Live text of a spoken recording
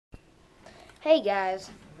Hey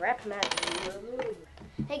guys, Rapmaster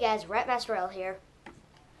L here.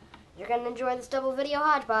 You're gonna enjoy this double video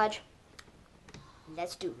hodgepodge.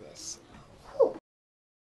 Let's do this. Whew.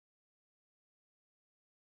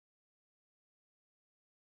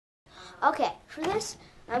 Okay, for this,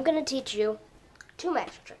 I'm gonna teach you two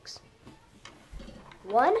magic tricks.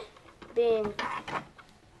 One being,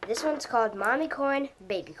 this one's called Mommy Coin,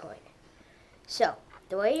 Baby Coin. So,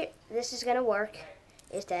 the way this is gonna work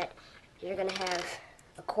is that you're gonna have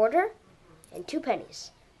a quarter and 2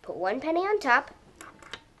 pennies. Put 1 penny on top,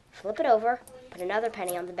 flip it over, put another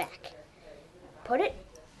penny on the back. Put it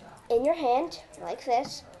in your hand like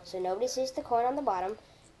this, so nobody sees the coin on the bottom.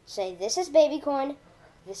 Say, this is baby coin,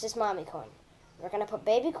 this is mommy coin. We're gonna put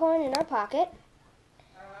baby coin in our pocket,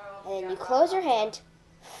 and then you close your hand,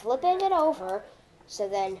 flipping it over, so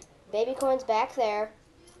then baby coin's back there,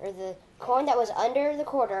 or the coin that was under the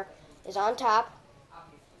quarter is on top,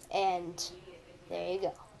 and there you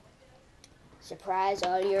go. Surprise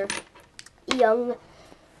all your young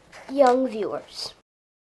viewers.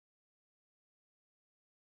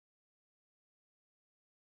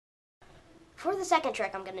 For the second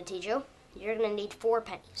trick I'm going to teach you, you're going to need 4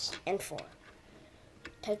 pennies and 4.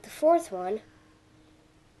 Take the 4th one,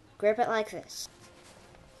 grip it like this.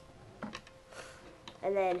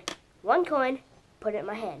 And then 1 coin, put it in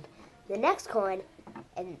my hand. The next coin,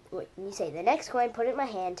 and when you say the next coin, put it in my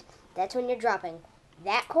hand, that's when you're dropping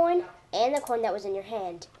that coin and the coin that was in your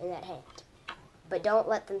hand in that hand. But don't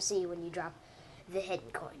let them see when you drop the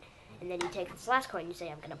hidden coin. And then you take this last coin, you say,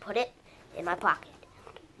 I'm going to put it in my pocket.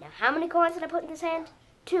 Now, how many coins did I put in this hand?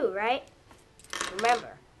 2, right?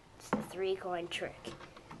 Remember, it's the 3 coin trick.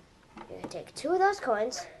 You're going to take 2 of those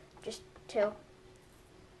coins, just 2,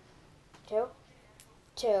 2,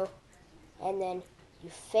 2, and then you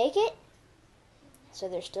fake it so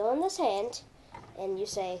they're still in this hand, and you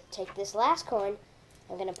say, take this last coin,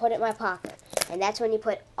 I'm going to put it in my pocket. And that's when you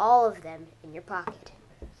put all of them in your pocket.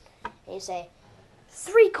 And you say,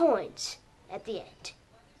 3 coins at the end.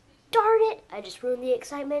 Darn it, I just ruined the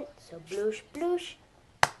excitement, so bloosh, bloosh,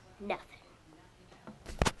 nothing.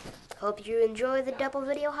 Hope you enjoy the double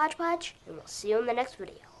video hodgepodge, and we'll see you in the next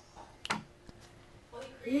video.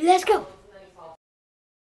 Let's go!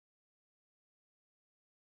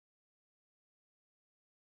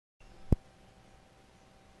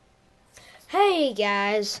 Hey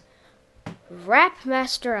guys,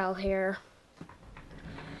 Rapmaster L here,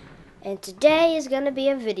 and today is going to be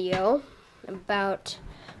a video about,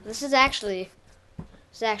 this is actually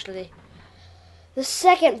the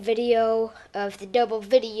second video of the double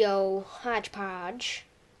video hodgepodge,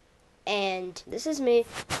 and this is me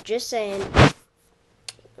just saying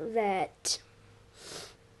that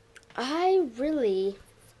I really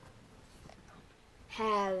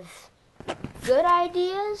have good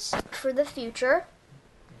ideas for the future,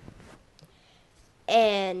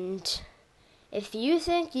 and if you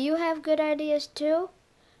think you have good ideas too,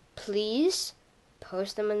 please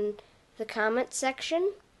post them in the comment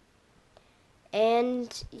section.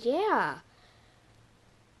 And yeah,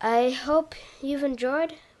 I hope you've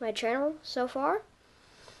enjoyed my channel so far.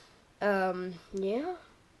 Yeah,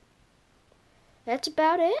 that's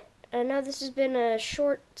about it. I know this has been a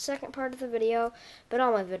short second part of the video, but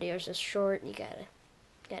all my videos are short. You gotta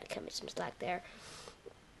cut me some slack there.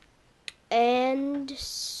 And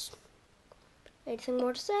anything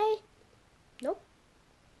more to say? Nope.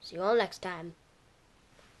 See you all next time.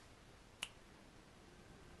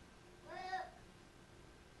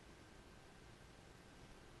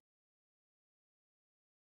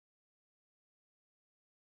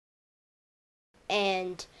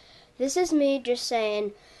 And this is me just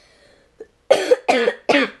saying,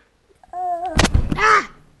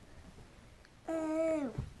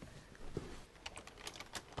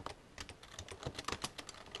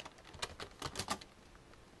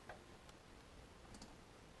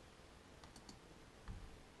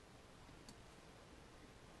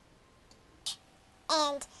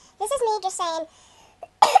 And this is me just saying,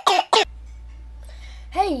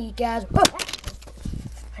 hey guys,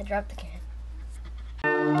 I dropped the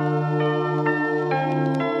can.